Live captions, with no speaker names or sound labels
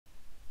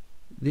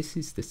This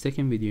is the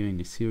second video in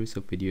a series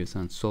of videos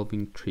on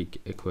solving trig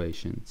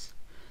equations.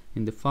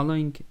 In the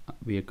following,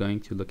 we are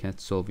going to look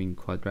at solving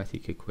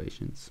quadratic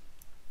equations.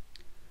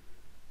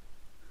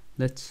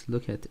 Let's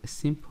look at a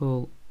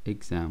simple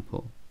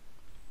example.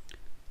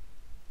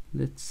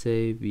 Let's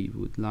say we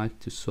would like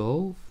to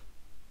solve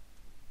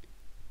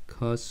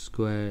cos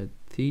squared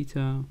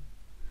theta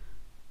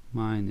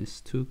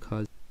minus 2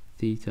 cos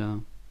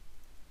theta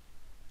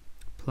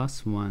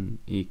plus 1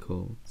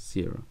 equals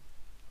 0.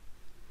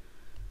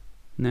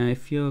 Now,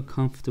 if you're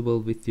comfortable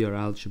with your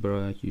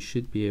algebra, you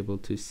should be able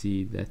to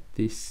see that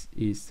this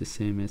is the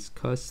same as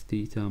cos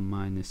theta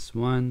minus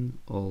 1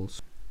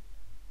 also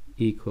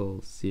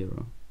equals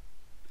 0.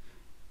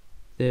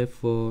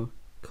 Therefore,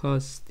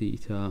 cos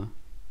theta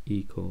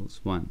equals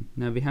 1.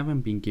 Now, we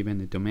haven't been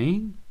given a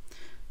domain,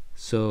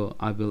 so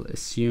I will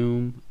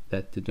assume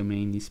that the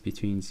domain is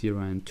between 0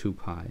 and 2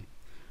 pi.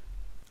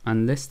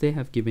 Unless they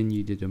have given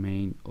you the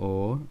domain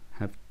or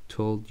have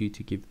told you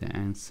to give the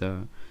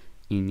answer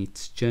in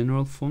its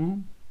general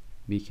form,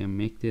 we can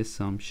make the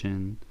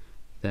assumption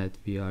that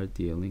we are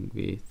dealing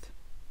with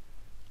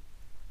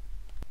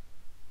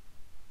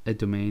a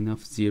domain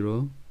of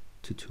 0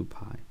 to 2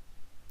 pi.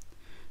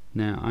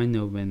 Now I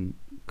know when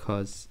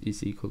cos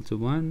is equal to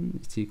 1,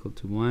 it's equal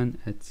to 1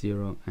 at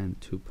 0 and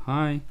 2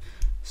 pi.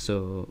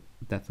 So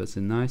that was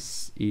a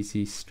nice,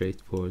 easy,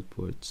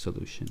 straightforward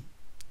solution.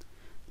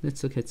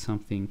 Let's look at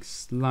something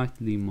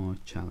slightly more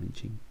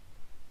challenging.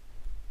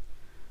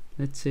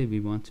 Let's say we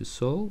want to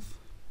solve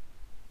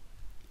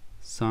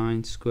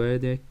sine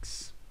squared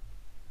x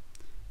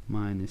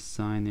minus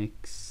sine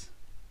x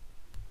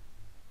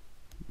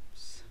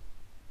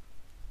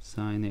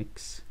sine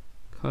x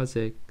cos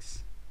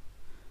x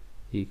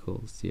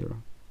equals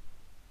 0.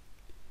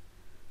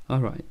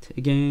 Alright,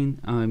 again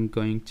I'm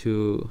going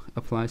to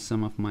apply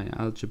some of my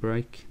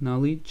algebraic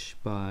knowledge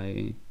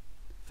by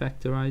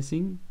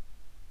factorizing.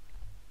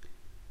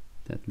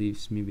 That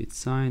leaves me with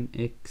sine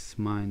x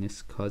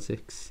minus cos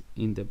x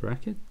in the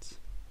bracket.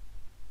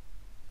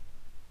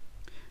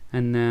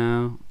 And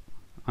now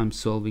I'm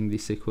solving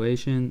this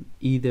equation.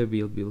 Either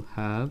we will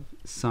have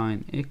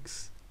sine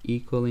x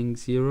equaling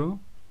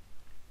 0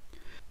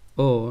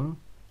 or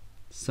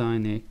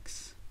sine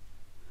x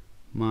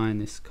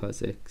minus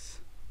cos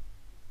x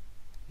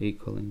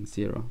equaling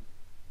 0.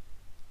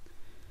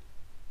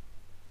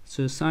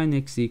 So sine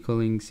x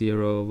equaling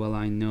 0, well,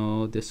 I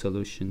know the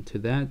solution to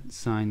that.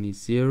 Sine is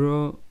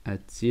 0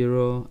 at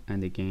 0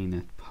 and again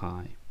at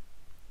pi.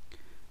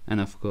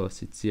 And of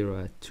course it's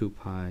 0 at 2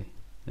 pi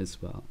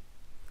as well.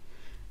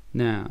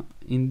 Now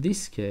in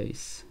this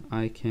case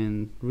I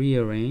can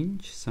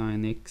rearrange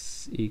sine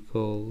x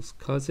equals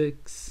cos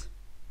x,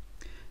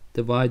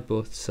 divide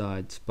both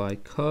sides by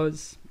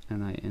cos,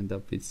 and I end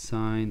up with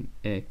sine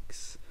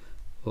x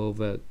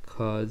over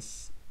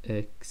cos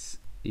x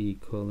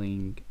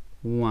equaling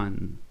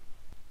 1.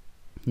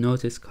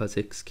 Notice cos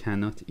x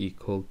cannot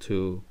equal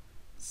to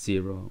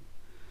 0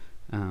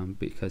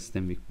 because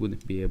then we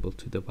wouldn't be able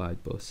to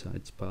divide both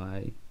sides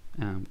by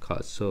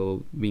cos.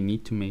 So we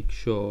need to make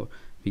sure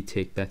we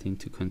take that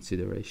into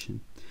consideration.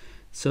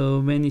 So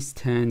when is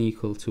tan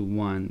equal to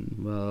 1?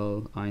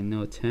 Well, I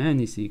know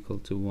tan is equal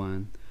to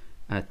 1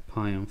 at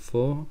pi on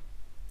 4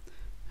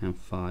 and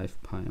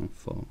 5 pi on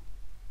 4.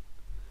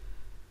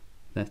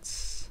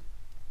 That's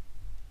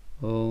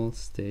all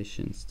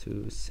stations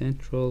to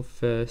central,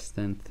 first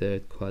and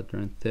third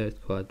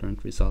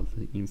quadrant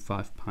resulting in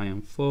 5 pi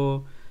on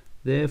 4.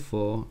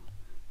 Therefore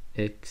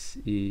x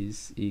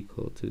is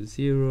equal to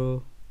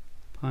 0,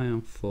 pi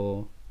on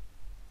 4,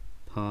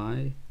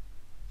 pi,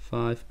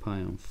 5 pi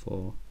on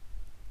 4,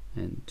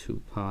 and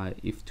 2 pi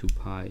if 2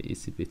 pi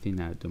is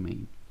within our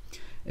domain.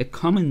 A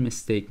common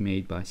mistake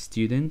made by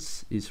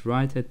students is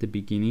right at the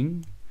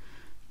beginning.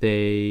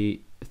 They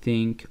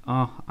think,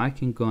 oh, I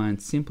can go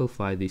and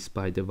simplify this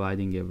by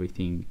dividing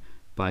everything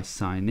by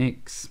sine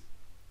x.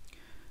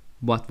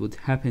 What would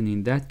happen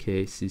in that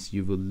case is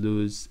you would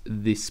lose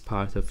this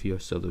part of your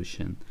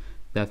solution.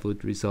 That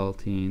would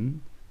result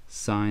in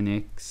sine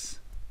x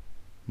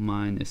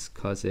minus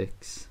cos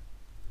x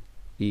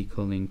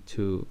equaling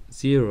to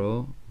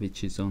 0,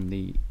 which is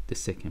only the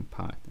second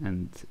part,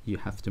 and you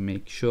have to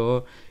make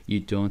sure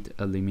you don't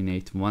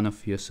eliminate one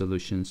of your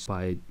solutions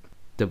by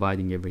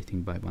dividing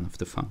everything by one of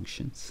the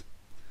functions.